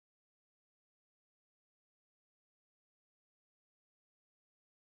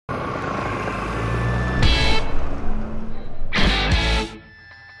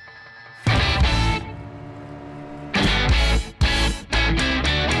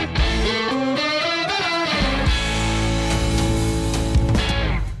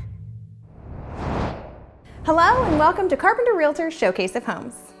welcome to Carpenter Realtors Showcase of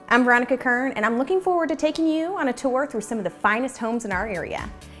Homes. I'm Veronica Kern, and I'm looking forward to taking you on a tour through some of the finest homes in our area.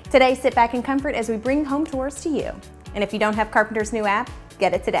 Today, sit back in comfort as we bring home tours to you. And if you don't have Carpenter's new app,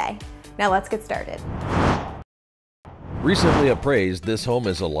 get it today. Now let's get started. Recently appraised, this home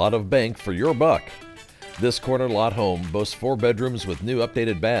is a lot of bang for your buck. This corner lot home boasts 4 bedrooms with new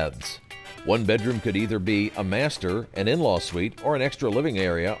updated baths. One bedroom could either be a master, an in-law suite, or an extra living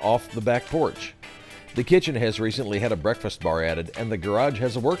area off the back porch. The kitchen has recently had a breakfast bar added, and the garage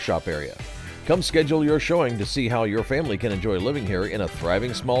has a workshop area. Come schedule your showing to see how your family can enjoy living here in a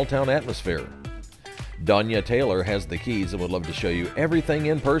thriving small town atmosphere. Danya Taylor has the keys and would love to show you everything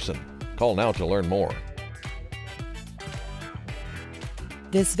in person. Call now to learn more.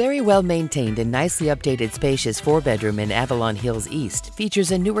 This very well-maintained and nicely updated spacious 4-bedroom in Avalon Hills East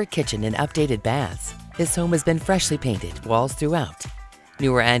features a newer kitchen and updated baths. This home has been freshly painted, walls throughout.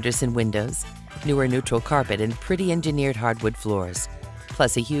 Newer Anderson windows, newer neutral carpet, and pretty engineered hardwood floors.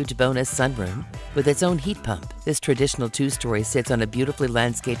 Plus a huge bonus sunroom with its own heat pump. This traditional 2-story sits on a beautifully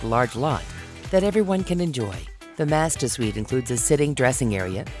landscaped large lot that everyone can enjoy. The master suite includes a sitting dressing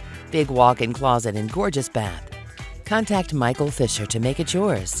area, big walk-in closet, and gorgeous bath. Contact Michael Fisher to make it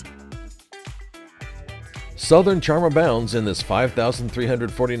yours. Southern charm abounds in this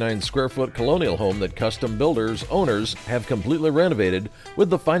 5,349 square foot colonial home that custom builders owners have completely renovated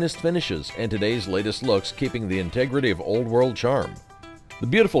with the finest finishes and today's latest looks, keeping the integrity of old world charm. The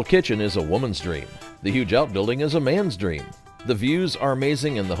beautiful kitchen is a woman's dream. The huge outbuilding is a man's dream. The views are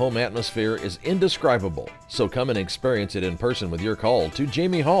amazing and the home atmosphere is indescribable. So come and experience it in person with your call to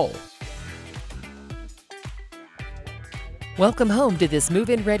Jamie Hall. Welcome home to this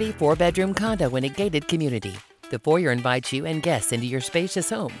move-in ready 4-bedroom condo in a gated community. The foyer invites you and guests into your spacious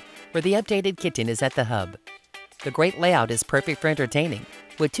home, where the updated kitchen is at the hub. The great layout is perfect for entertaining,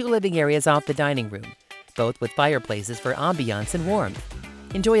 with 2 living areas off the dining room, both with fireplaces for ambiance and warmth.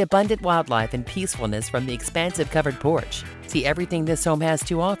 Enjoy abundant wildlife and peacefulness from the expansive covered porch. See everything this home has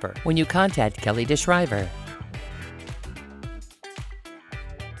to offer when you contact Kelly DeShriver.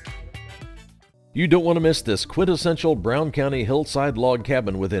 You don't want to miss this quintessential Brown County hillside log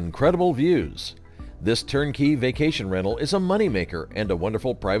cabin with incredible views. This turnkey vacation rental is a moneymaker and a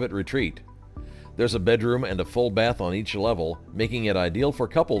wonderful private retreat. There's a bedroom and a full bath on each level, making it ideal for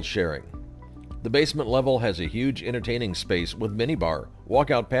couples sharing. The basement level has a huge entertaining space with minibar,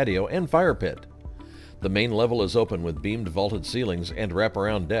 walkout patio, and fire pit. The main level is open with beamed vaulted ceilings and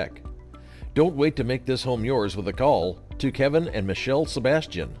wraparound deck. Don't wait to make this home yours with a call to Kevin and Michelle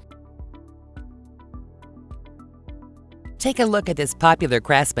Sebastian. Take a look at this popular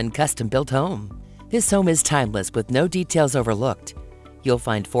Craftsman custom-built home. This home is timeless with no details overlooked. You'll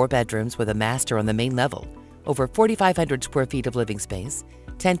find 4 bedrooms with a master on the main level, over 4,500 square feet of living space,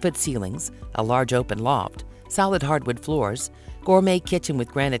 10-foot ceilings, a large open loft, solid hardwood floors, gourmet kitchen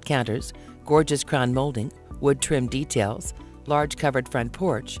with granite counters, gorgeous crown molding, wood trim details, large covered front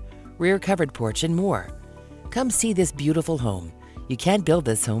porch, rear covered porch, and more. Come see this beautiful home. You can't build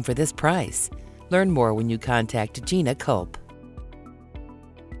this home for this price. Learn more when you contact Gina Culp.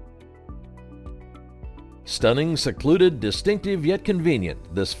 Stunning, secluded, distinctive, yet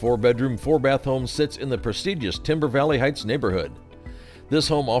convenient, this 4-bedroom, 4-bath home sits in the prestigious Timber Valley Heights neighborhood. This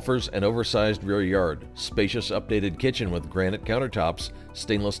home offers an oversized rear yard, spacious updated kitchen with granite countertops,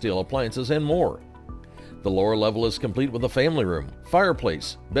 stainless steel appliances, and more. The lower level is complete with a family room,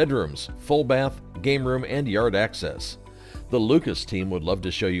 fireplace, bedrooms, full bath, game room, and yard access. The Lucas team would love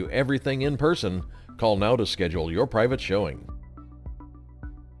to show you everything in person. Call now to schedule your private showing.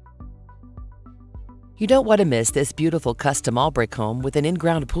 You don't want to miss this beautiful custom all-brick home with an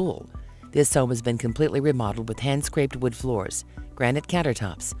in-ground pool. This home has been completely remodeled with hand-scraped wood floors, granite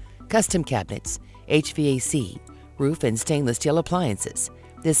countertops, custom cabinets, HVAC, roof, and stainless steel appliances.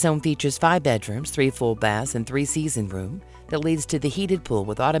 This home features 5 bedrooms, 3 full baths, and 3 season room that leads to the heated pool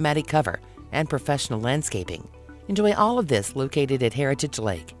with automatic cover and professional landscaping. Enjoy all of this located at Heritage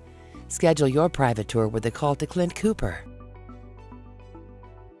Lake. Schedule your private tour with a call to Clint Cooper.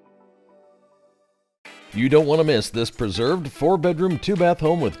 You don't want to miss this preserved 4-bedroom, 2-bath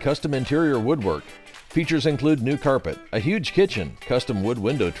home with custom interior woodwork. Features include new carpet, a huge kitchen, custom wood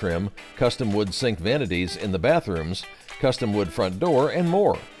window trim, custom wood sink vanities in the bathrooms, custom wood front door, and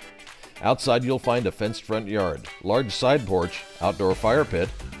more. Outside you'll find a fenced front yard, large side porch, outdoor fire pit,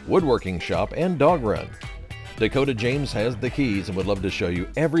 woodworking shop, and dog run. Dakota James has the keys and would love to show you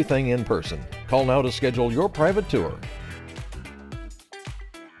everything in person. Call now to schedule your private tour.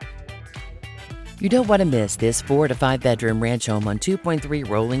 You don't want to miss this 4 to 5 bedroom ranch home on 2.3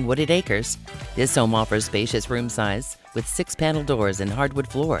 rolling wooded acres. This home offers spacious room size with 6 panel doors and hardwood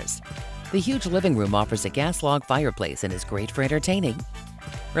floors. The huge living room offers a gas log fireplace and is great for entertaining.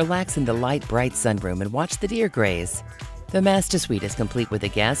 Relax in the light, bright sunroom and watch the deer graze. The master suite is complete with a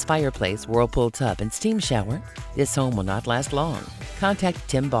gas fireplace, whirlpool tub, and steam shower. This home will not last long. Contact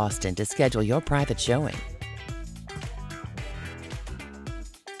Tim Boston to schedule your private showing.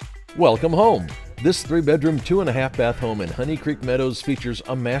 Welcome home! This 3-bedroom, 2.5-bath home in Honey Creek Meadows features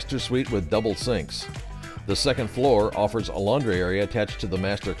a master suite with double sinks. The second floor offers a laundry area attached to the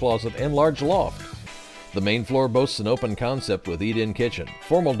master closet and large loft. The main floor boasts an open concept with eat-in kitchen,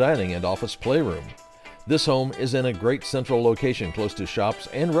 formal dining, and office playroom. This home is in a great central location close to shops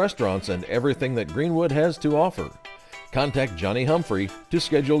and restaurants and everything that Greenwood has to offer. Contact Johnny Humphrey to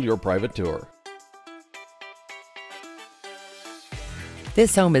schedule your private tour.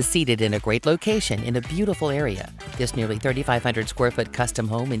 This home is seated in a great location in a beautiful area. This nearly 3,500 square foot custom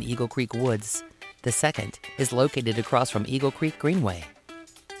home in Eagle Creek Woods. The second is located across from Eagle Creek Greenway.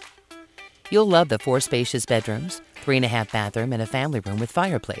 You'll love the 4 spacious bedrooms, 3.5 bathroom, and a family room with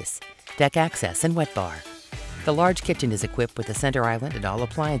fireplace, deck access, and wet bar. The large kitchen is equipped with a center island and all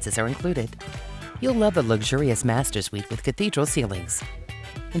appliances are included. You'll love the luxurious master suite with cathedral ceilings.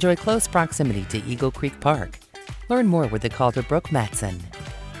 Enjoy close proximity to Eagle Creek Park. Learn more with the Calder Brooke Matson.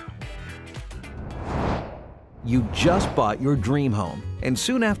 You just bought your dream home, and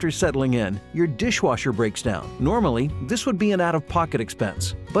soon after settling in, your dishwasher breaks down. Normally, this would be an out-of-pocket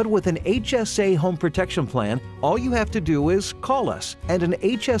expense. But with an HSA home protection plan, all you have to do is call us, and an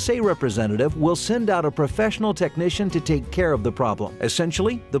HSA representative will send out a professional technician to take care of the problem.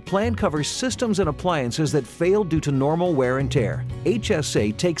 Essentially, the plan covers systems and appliances that fail due to normal wear and tear.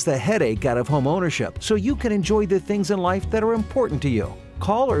 HSA takes the headache out of home ownership, so you can enjoy the things in life that are important to you.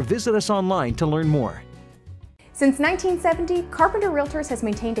 Call or visit us online to learn more. Since 1970, Carpenter Realtors has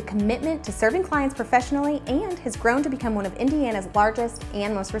maintained a commitment to serving clients professionally and has grown to become one of Indiana's largest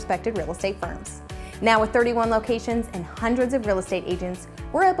and most respected real estate firms. Now with 31 locations and hundreds of real estate agents,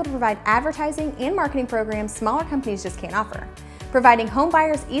 we're able to provide advertising and marketing programs smaller companies just can't offer, providing home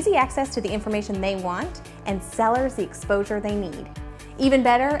buyers easy access to the information they want and sellers the exposure they need. Even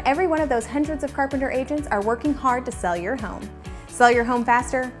better, every one of those hundreds of Carpenter agents are working hard to sell your home. Sell your home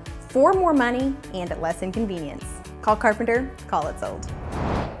faster, for more money, and at less inconvenience. Call Carpenter, call it sold.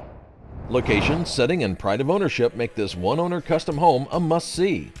 Location, setting, and pride of ownership make this one-owner custom home a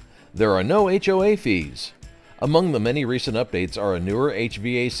must-see. There are no HOA fees. Among the many recent updates are a newer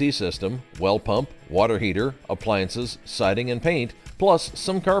HVAC system, well pump, water heater, appliances, siding, and paint, plus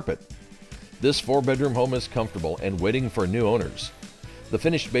some carpet. This 4-bedroom home is comfortable and waiting for new owners. The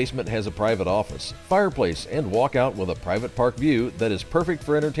finished basement has a private office, fireplace, and walkout with a private park view that is perfect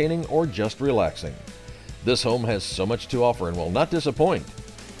for entertaining or just relaxing. This home has so much to offer and will not disappoint.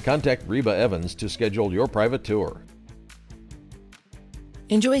 Contact Reba Evans to schedule your private tour.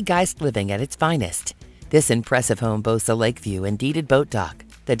 Enjoy Geist living at its finest. This impressive home boasts a lake view and deeded boat dock.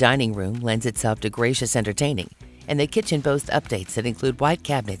 The dining room lends itself to gracious entertaining, and the kitchen boasts updates that include white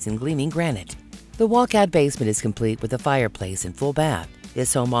cabinets and gleaming granite. The walkout basement is complete with a fireplace and full bath.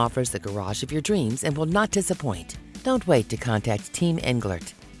 This home offers the garage of your dreams and will not disappoint. Don't wait to contact Team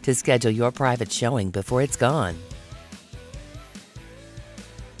Englert to schedule your private showing before it's gone.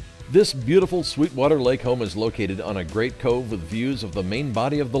 This beautiful Sweetwater Lake home is located on a great cove with views of the main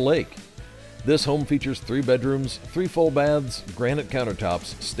body of the lake. This home features 3 bedrooms, 3 full baths, granite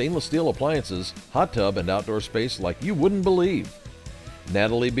countertops, stainless steel appliances, hot tub, and outdoor space like you wouldn't believe.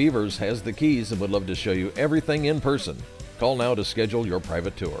 Natalie Beavers has the keys and would love to show you everything in person. Call now to schedule your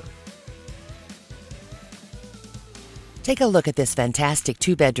private tour. Take a look at this fantastic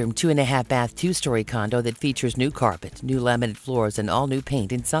 2-bedroom, 2.5-bath, 2-story condo that features new carpet, new laminate floors, and all new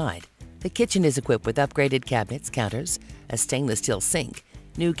paint inside. The kitchen is equipped with upgraded cabinets, counters, a stainless steel sink,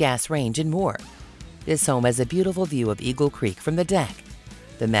 new gas range, and more. This home has a beautiful view of Eagle Creek from the deck.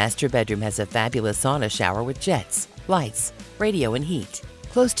 The master bedroom has a fabulous sauna shower with jets, lights, radio, and heat.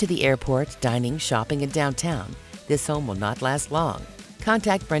 Close to the airport, dining, shopping, and downtown, this home will not last long.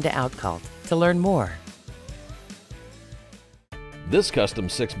 Contact Brenda Outcalt to learn more. This custom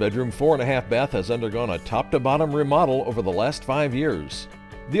 6-bedroom, 4.5-bath has undergone a top-to-bottom remodel over the last 5 years.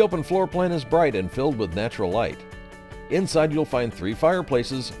 The open floor plan is bright and filled with natural light. Inside you'll find 3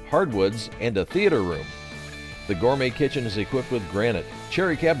 fireplaces, hardwoods, and a theater room. The gourmet kitchen is equipped with granite,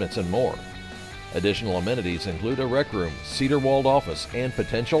 cherry cabinets, and more. Additional amenities include a rec room, cedar-walled office, and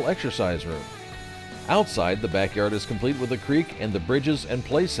potential exercise room. Outside, the backyard is complete with a creek, and the bridges and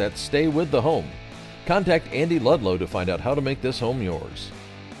play sets stay with the home. Contact Andy Ludlow to find out how to make this home yours.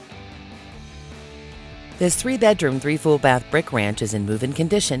 This 3-bedroom, 3-full-bath brick ranch is in move-in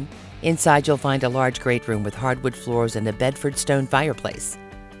condition. Inside you'll find a large great room with hardwood floors and a Bedford stone fireplace.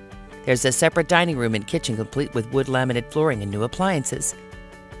 There's a separate dining room and kitchen complete with wood laminate flooring and new appliances.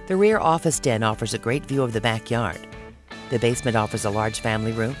 The rear office den offers a great view of the backyard. The basement offers a large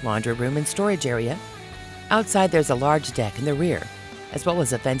family room, laundry room, and storage area. Outside, there's a large deck in the rear, as well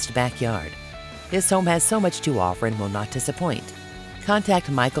as a fenced backyard. This home has so much to offer and will not disappoint. Contact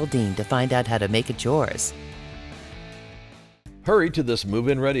Michael Dean to find out how to make it yours. Hurry to this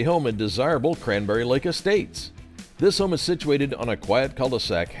move-in ready home in desirable Cranberry Lake Estates. This home is situated on a quiet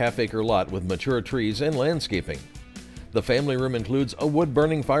cul-de-sac half-acre lot with mature trees and landscaping. The family room includes a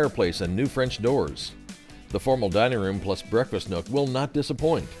wood-burning fireplace and new French doors. The formal dining room plus breakfast nook will not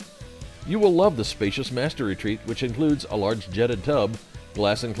disappoint. You will love the spacious master retreat, which includes a large jetted tub,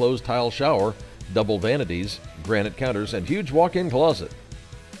 glass-enclosed tile shower, double vanities, granite counters, and huge walk-in closet.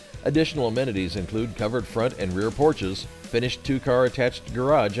 Additional amenities include covered front and rear porches, finished 2-car attached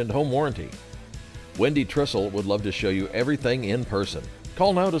garage, and home warranty. Wendy Trissel would love to show you everything in person.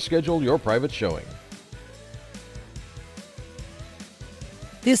 Call now to schedule your private showing.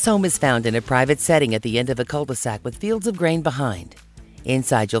 This home is found in a private setting at the end of a cul-de-sac with fields of grain behind.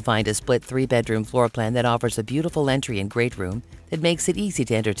 Inside, you'll find a split 3-bedroom floor plan that offers a beautiful entry and great room that makes it easy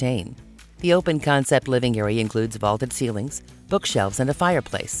to entertain. The open concept living area includes vaulted ceilings, bookshelves, and a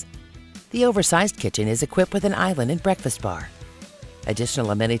fireplace. The oversized kitchen is equipped with an island and breakfast bar.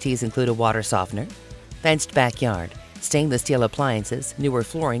 Additional amenities include a water softener, fenced backyard, stainless steel appliances, newer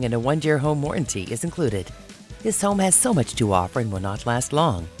flooring, and a 1-year home warranty is included. This home has so much to offer and will not last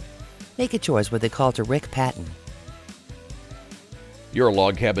long. Make it yours with a call to Rick Patton. Your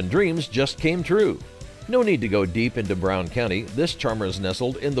log cabin dreams just came true. No need to go deep into Brown County. This charmer is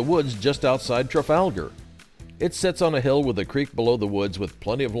nestled in the woods just outside Trafalgar. It sits on a hill with a creek below the woods with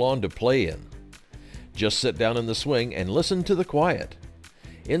plenty of lawn to play in. Just sit down in the swing and listen to the quiet.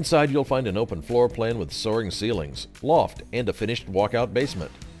 Inside, you'll find an open floor plan with soaring ceilings, loft, and a finished walkout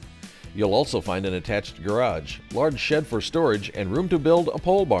basement. You'll also find an attached garage, large shed for storage, and room to build a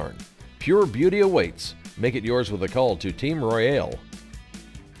pole barn. Pure beauty awaits. Make it yours with a call to Team Royale.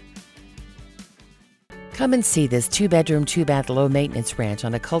 Come and see this 2-bedroom, 2-bath low-maintenance ranch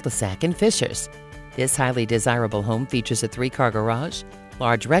on a cul-de-sac in Fishers. This highly desirable home features a 3-car garage,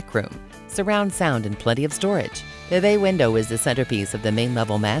 large rec room, surround sound, and plenty of storage. The bay window is the centerpiece of the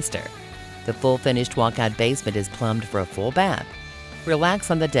main-level master. The full-finished walkout basement is plumbed for a full bath. Relax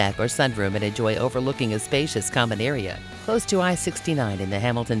on the deck or sunroom and enjoy overlooking a spacious common area close to I-69 in the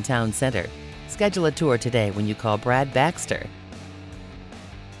Hamilton Town Center. Schedule a tour today when you call Brad Baxter.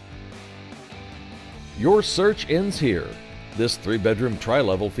 Your search ends here. This 3-bedroom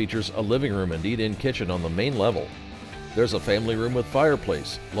tri-level features a living room and eat-in kitchen on the main level. There's a family room with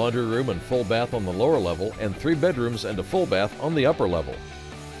fireplace, laundry room and full bath on the lower level, and 3 bedrooms and a full bath on the upper level.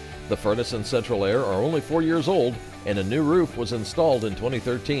 The furnace and central air are only 4 years old, and a new roof was installed in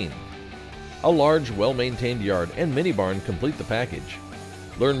 2013. A large, well-maintained yard and mini barn complete the package.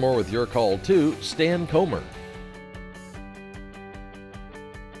 Learn more with your call to Stan Comer.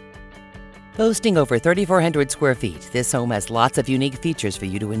 Boasting over 3,400 square feet, this home has lots of unique features for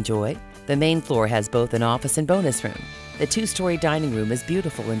you to enjoy. The main floor has both an office and bonus room. The 2-story dining room is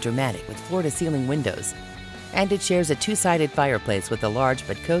beautiful and dramatic with floor-to-ceiling windows. And it shares a 2-sided fireplace with a large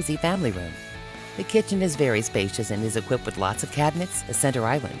but cozy family room. The kitchen is very spacious and is equipped with lots of cabinets, a center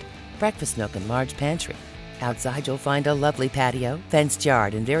island, breakfast nook, and large pantry. Outside, you'll find a lovely patio, fenced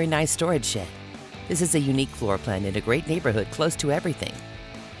yard, and very nice storage shed. This is a unique floor plan in a great neighborhood close to everything.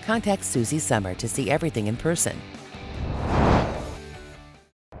 Contact Susie Summer to see everything in person.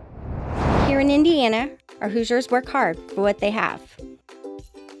 Here in Indiana, our Hoosiers work hard for what they have.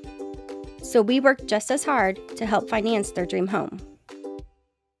 So we work just as hard to help finance their dream home.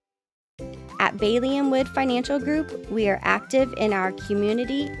 At Bailey & Wood Financial Group, we are active in our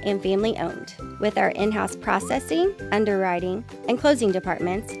community and family-owned. With our in-house processing, underwriting, and closing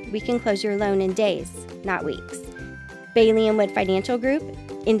departments, we can close your loan in days, not weeks. Bailey & Wood Financial Group,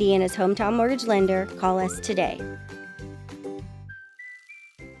 Indiana's hometown mortgage lender. Call us today.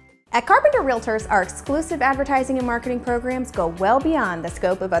 At Carpenter Realtors, our exclusive advertising and marketing programs go well beyond the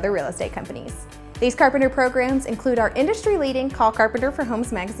scope of other real estate companies. These Carpenter programs include our industry-leading Call Carpenter for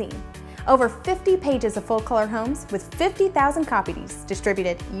Homes magazine. Over 50 pages of full-color homes with 50,000 copies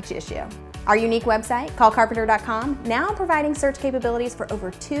distributed each issue. Our unique website, callcarpenter.com, now providing search capabilities for over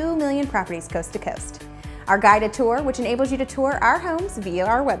 2 million properties coast to coast. Our guided tour, which enables you to tour our homes via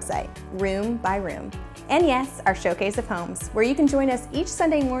our website, room by room. And yes, our showcase of homes, where you can join us each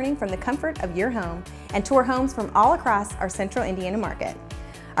Sunday morning from the comfort of your home and tour homes from all across our central Indiana market.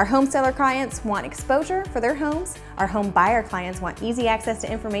 Our home seller clients want exposure for their homes. Our home buyer clients want easy access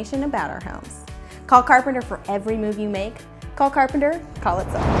to information about our homes. Call Carpenter for every move you make. Call Carpenter, call it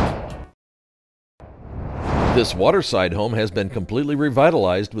so. This waterside home has been completely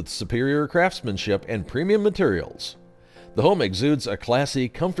revitalized with superior craftsmanship and premium materials. The home exudes a classy,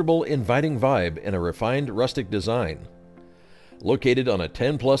 comfortable, inviting vibe in a refined rustic design. Located on a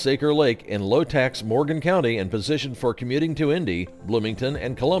 10-plus acre lake in low-tax Morgan County and positioned for commuting to Indy, Bloomington,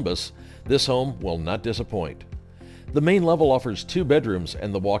 and Columbus, this home will not disappoint. The main level offers 2 bedrooms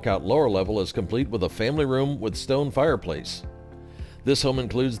and the walkout lower level is complete with a family room with stone fireplace. This home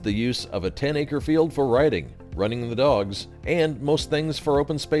includes the use of a 10-acre field for riding, running the dogs, and most things for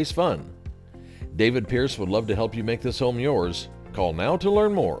open space fun. David Pierce would love to help you make this home yours. Call now to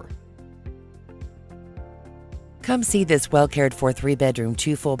learn more. Come see this well cared for 3-bedroom,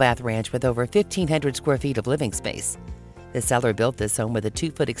 2 full bath ranch with over 1,500 square feet of living space. The seller built this home with a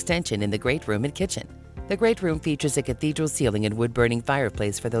 2-foot extension in the great room and kitchen. The great room features a cathedral ceiling and wood-burning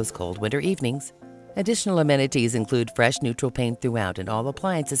fireplace for those cold winter evenings. Additional amenities include fresh neutral paint throughout and all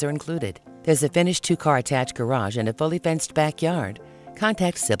appliances are included. There's a finished 2-car attached garage and a fully fenced backyard.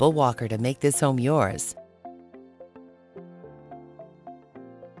 Contact Sybil Walker to make this home yours.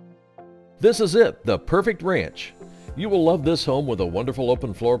 This is it, the perfect ranch. You will love this home with a wonderful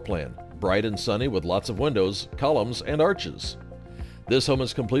open floor plan, bright and sunny with lots of windows, columns, and arches. This home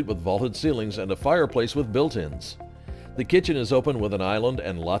is complete with vaulted ceilings and a fireplace with built-ins. The kitchen is open with an island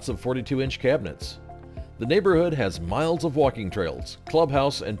and lots of 42-inch cabinets. The neighborhood has miles of walking trails,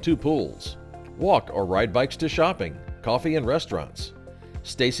 clubhouse, and 2 pools. Walk or ride bikes to shopping, coffee, and restaurants.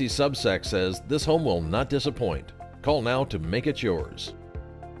 Stacy Subsack says this home will not disappoint. Call now to make it yours.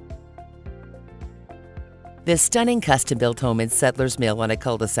 This stunning custom-built home in Settlers Mill on a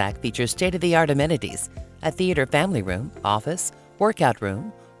cul-de-sac features state-of-the-art amenities, a theater family room, office, workout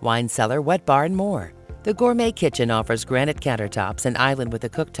room, wine cellar, wet bar, and more. The gourmet kitchen offers granite countertops, an island with a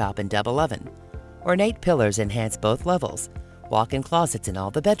cooktop and double oven. Ornate pillars enhance both levels, walk-in closets in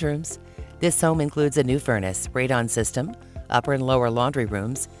all the bedrooms. This home includes a new furnace, radon system, upper and lower laundry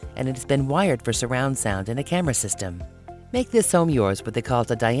rooms, and it has been wired for surround sound and a camera system. Make this home yours with a call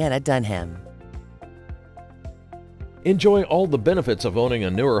to Diana Dunham. Enjoy all the benefits of owning a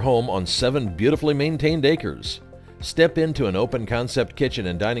newer home on 7 beautifully maintained acres. Step into an open concept kitchen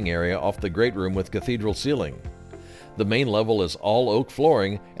and dining area off the great room with cathedral ceiling. The main level is all oak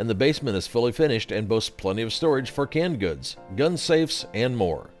flooring and the basement is fully finished and boasts plenty of storage for canned goods, gun safes, and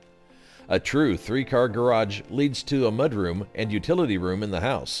more. A true 3-car garage leads to a mudroom and utility room in the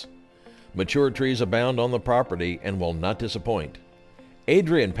house. Mature trees abound on the property and will not disappoint.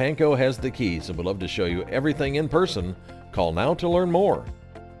 Adrian Panko has the keys and would love to show you everything in person. Call now to learn more.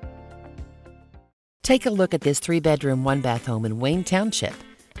 Take a look at this 3-bedroom, 1-bath home in Wayne Township.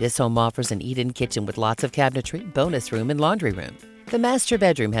 This home offers an eat-in kitchen with lots of cabinetry, bonus room, and laundry room. The master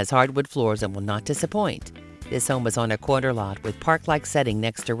bedroom has hardwood floors and will not disappoint. This home is on a corner lot with park-like setting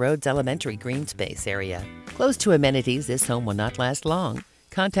next to Rhodes Elementary green space area. Close to amenities, this home will not last long.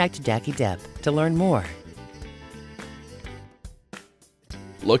 Contact Jackie Depp to learn more.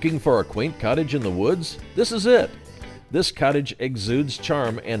 Looking for a quaint cottage in the woods? This is it. This cottage exudes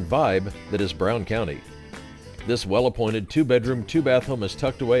charm and vibe that is Brown County. This well-appointed 2-bedroom, 2-bath home is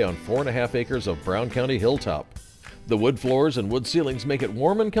tucked away on 4.5 acres of Brown County hilltop. The wood floors and wood ceilings make it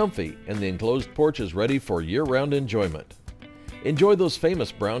warm and comfy, and the enclosed porch is ready for year-round enjoyment. Enjoy those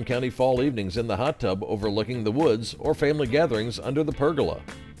famous Brown County fall evenings in the hot tub overlooking the woods or family gatherings under the pergola.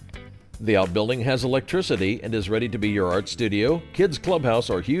 The outbuilding has electricity and is ready to be your art studio, kids clubhouse,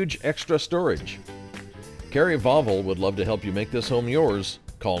 or huge extra storage. Carrie Vovel would love to help you make this home yours.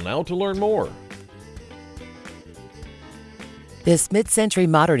 Call now to learn more. This mid-century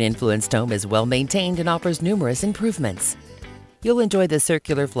modern-influenced home is well-maintained and offers numerous improvements. You'll enjoy the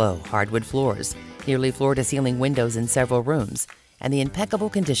circular flow, hardwood floors, nearly floor-to-ceiling windows in several rooms, and the impeccable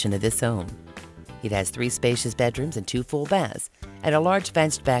condition of this home. It has 3 spacious bedrooms and 2 full baths, and a large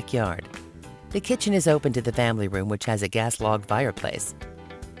fenced backyard. The kitchen is open to the family room, which has a gas log fireplace.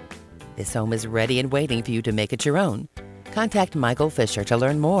 This home is ready and waiting for you to make it your own. Contact Michael Fisher to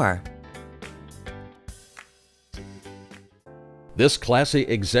learn more. This classy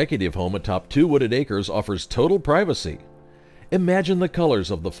executive home atop 2 wooded acres offers total privacy. Imagine the colors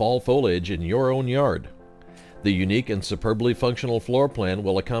of the fall foliage in your own yard. The unique and superbly functional floor plan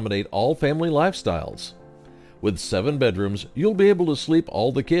will accommodate all family lifestyles. With 7 bedrooms, you'll be able to sleep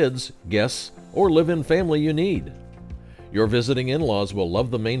all the kids, guests, or live-in family you need. Your visiting in-laws will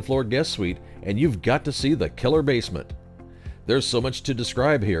love the main floor guest suite, and you've got to see the killer basement. There's so much to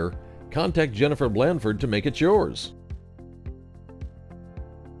describe here. Contact Jennifer Blandford to make it yours.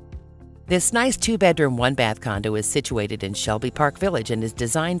 This nice 2-bedroom, 1-bath condo is situated in Shelby Park Village and is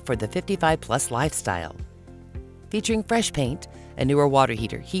designed for the 55-plus lifestyle. Featuring fresh paint, a newer water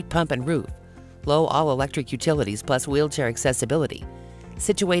heater, heat pump, and roof, low all-electric utilities plus wheelchair accessibility.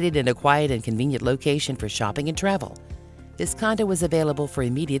 Situated in a quiet and convenient location for shopping and travel, this condo is available for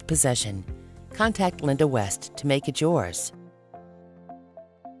immediate possession. Contact Linda West to make it yours.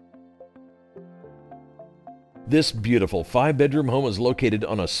 This beautiful 5-bedroom home is located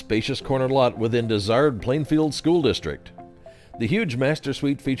on a spacious corner lot within desired Plainfield School District. The huge master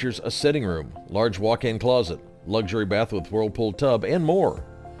suite features a sitting room, large walk-in closet, luxury bath with whirlpool tub, and more.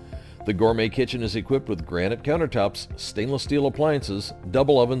 The gourmet kitchen is equipped with granite countertops, stainless steel appliances,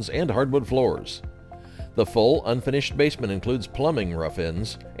 double ovens, and hardwood floors. The full, unfinished basement includes plumbing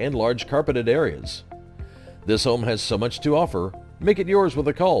rough-ins and large carpeted areas. This home has so much to offer. Make it yours with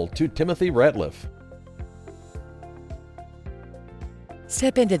a call to Timothy Ratliff.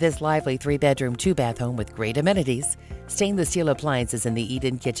 Step into this lively 3-bedroom, 2-bath home with great amenities. Stainless steel appliances in the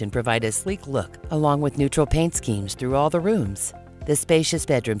eat-in kitchen provide a sleek look, along with neutral paint schemes through all the rooms. The spacious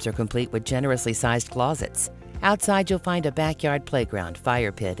bedrooms are complete with generously sized closets. Outside, you'll find a backyard playground,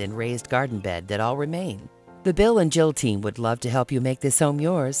 fire pit, and raised garden bed that all remain. The Bill and Jill team would love to help you make this home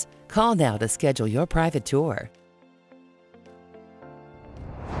yours. Call now to schedule your private tour.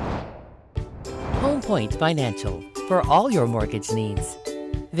 Home Point Financial, for all your mortgage needs.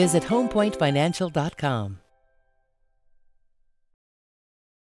 Visit homepointfinancial.com.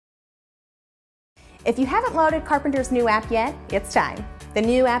 If you haven't loaded Carpenter's new app yet, it's time. The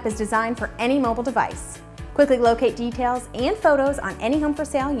new app is designed for any mobile device. Quickly locate details and photos on any home for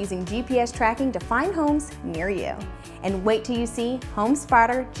sale using GPS tracking to find homes near you. And wait till you see Home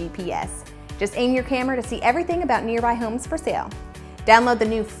Spotter GPS. Just aim your camera to see everything about nearby homes for sale. Download the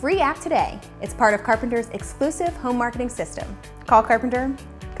new free app today. It's part of Carpenter's exclusive home marketing system. Call Carpenter,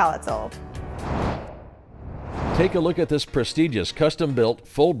 call it sold. Take a look at this prestigious custom-built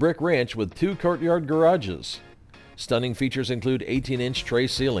full brick ranch with 2 courtyard garages. Stunning features include 18-inch tray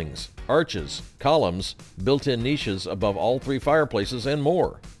ceilings, arches, columns, built-in niches above all 3 fireplaces, and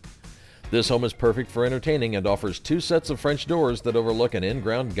more. This home is perfect for entertaining and offers 2 sets of French doors that overlook an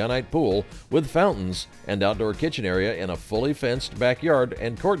in-ground gunite pool with fountains and outdoor kitchen area in a fully fenced backyard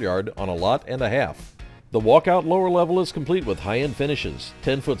and courtyard on a lot and a half. The walkout lower level is complete with high-end finishes,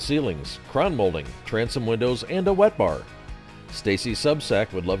 10-foot ceilings, crown molding, transom windows, and a wet bar. Stacy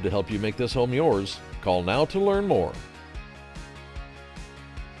Subsack would love to help you make this home yours. Call now to learn more.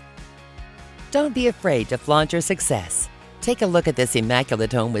 Don't be afraid to flaunt your success. Take a look at this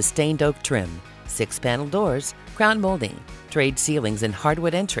immaculate home with stained oak trim, 6-panel doors, crown molding, trade ceilings, and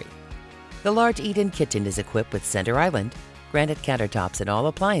hardwood entry. The large eat-in kitchen is equipped with center island, granite countertops, and all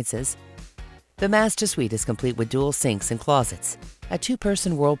appliances. The master suite is complete with dual sinks and closets, a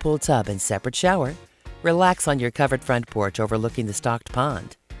 2-person whirlpool tub and separate shower. Relax on your covered front porch overlooking the stocked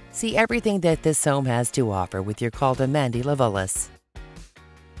pond. See everything that this home has to offer with your call to Mandy Lavolis.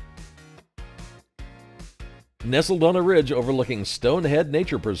 Nestled on a ridge overlooking Stonehead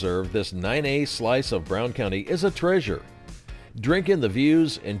Nature Preserve, this 9A slice of Brown County is a treasure. Drink in the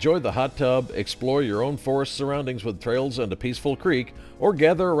views, enjoy the hot tub, explore your own forest surroundings with trails and a peaceful creek, or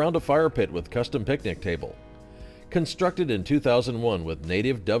gather around a fire pit with custom picnic table. Constructed in 2001 with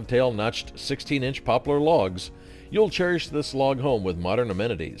native dovetail notched 16-inch poplar logs, you'll cherish this log home with modern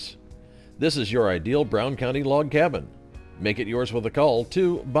amenities. This is your ideal Brown County log cabin. Make it yours with a call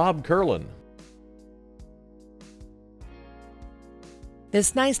to Bob Curlin.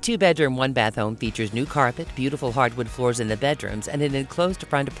 This nice 2-bedroom, 1-bath home features new carpet, beautiful hardwood floors in the bedrooms, and an enclosed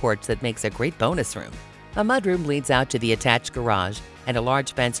front porch that makes a great bonus room. A mudroom leads out to the attached garage, and a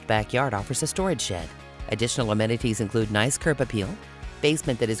large fenced backyard offers a storage shed. Additional amenities include nice curb appeal,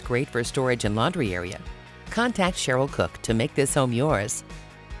 basement that is great for storage and laundry area. Contact Cheryl Cook to make this home yours.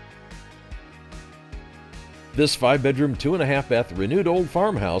 This 5-bedroom, 2.5-bath renewed old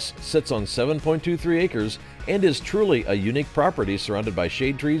farmhouse sits on 7.23 acres and is truly a unique property surrounded by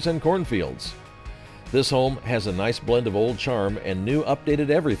shade trees and cornfields. This home has a nice blend of old charm and new updated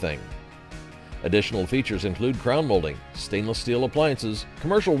everything. Additional features include crown molding, stainless steel appliances,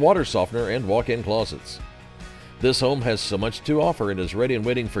 commercial water softener, and walk-in closets. This home has so much to offer and is ready and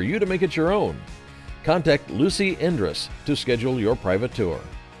waiting for you to make it your own. Contact Lucy Endress to schedule your private tour.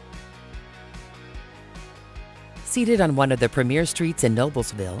 Seated on one of the premier streets in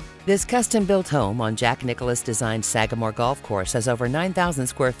Noblesville, this custom-built home on Jack Nicklaus-designed Sagamore Golf Course has over 9,000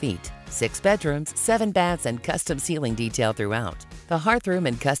 square feet, 6 bedrooms, 7 baths, and custom ceiling detail throughout. The hearth room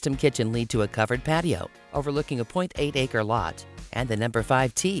and custom kitchen lead to a covered patio overlooking a 0.8-acre lot and the number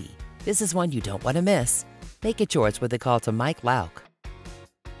 5 tee. This is one you don't want to miss. Make it yours with a call to Mike Lauk.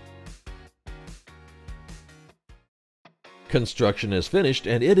 Construction is finished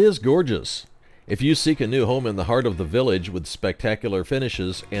and it is gorgeous. If you seek a new home in the heart of the village with spectacular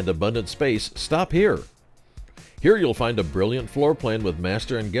finishes and abundant space, stop here. Here you'll find a brilliant floor plan with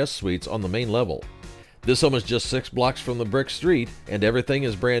master and guest suites on the main level. This home is just 6 blocks from the brick street, and everything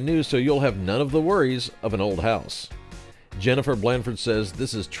is brand new, so you'll have none of the worries of an old house. Jennifer Blanford says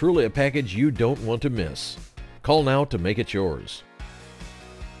this is truly a package you don't want to miss. Call now to make it yours.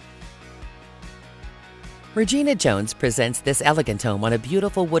 Regina Jones presents this elegant home on a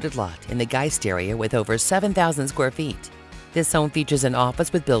beautiful wooded lot in the Geist area with over 7,000 square feet. This home features an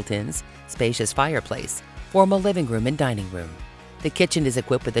office with built-ins, spacious fireplace, formal living room and dining room. The kitchen is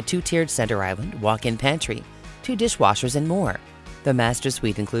equipped with a 2-tiered center island, walk-in pantry, 2 dishwashers, and more. The master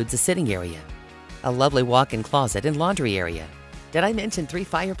suite includes a sitting area, a lovely walk-in closet and laundry area. Did I mention 3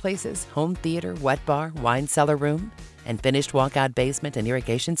 fireplaces, home theater, wet bar, wine cellar room, and finished walkout basement and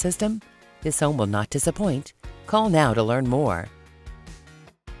irrigation system? This home will not disappoint. Call now to learn more.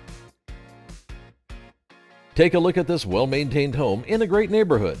 Take a look at this well-maintained home in a great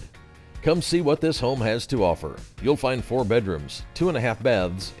neighborhood. Come see what this home has to offer. You'll find 4 bedrooms, 2.5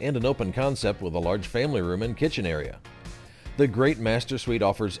 baths, and an open concept with a large family room and kitchen area. The great master suite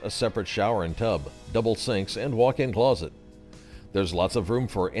offers a separate shower and tub, double sinks, and walk-in closet. There's lots of room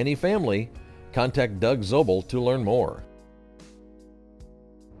for any family. Contact Doug Zobel to learn more.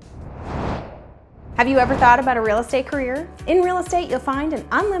 Have you ever thought about a real estate career? In real estate, you'll find an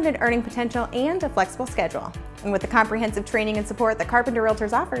unlimited earning potential and a flexible schedule. And with the comprehensive training and support that Carpenter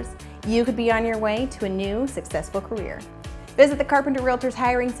Realtors offers, you could be on your way to a new, successful career. Visit the Carpenter Realtors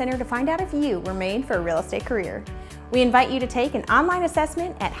Hiring Center to find out if you were made for a real estate career. We invite you to take an online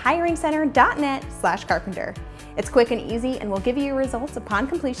assessment at hiringcenter.net/carpenter. It's quick and easy and will give you your results upon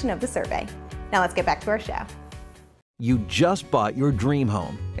completion of the survey. Now let's get back to our show. You just bought your dream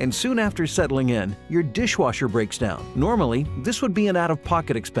home, and soon after settling in, your dishwasher breaks down. Normally, this would be an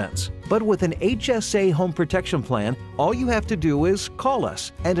out-of-pocket expense, but with an HSA home protection plan, all you have to do is call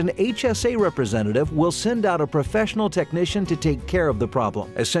us, and an HSA representative will send out a professional technician to take care of the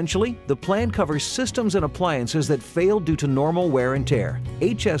problem. Essentially, the plan covers systems and appliances that fail due to normal wear and tear.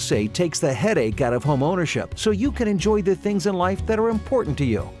 HSA takes the headache out of home ownership, so you can enjoy the things in life that are important to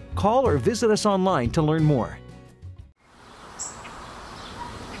you. Call or visit us online to learn more.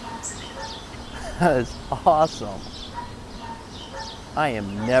 That is awesome. I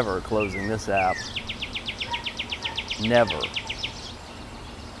am never closing this app. Never.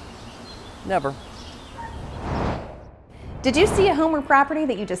 Never. Did you see a home or property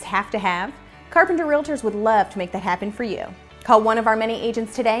that you just have to have? Carpenter Realtors would love to make that happen for you. Call one of our many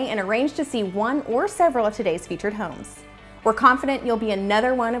agents today and arrange to see one or several of today's featured homes. We're confident you'll be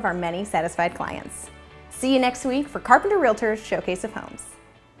another one of our many satisfied clients. See you next week for Carpenter Realtors Showcase of Homes.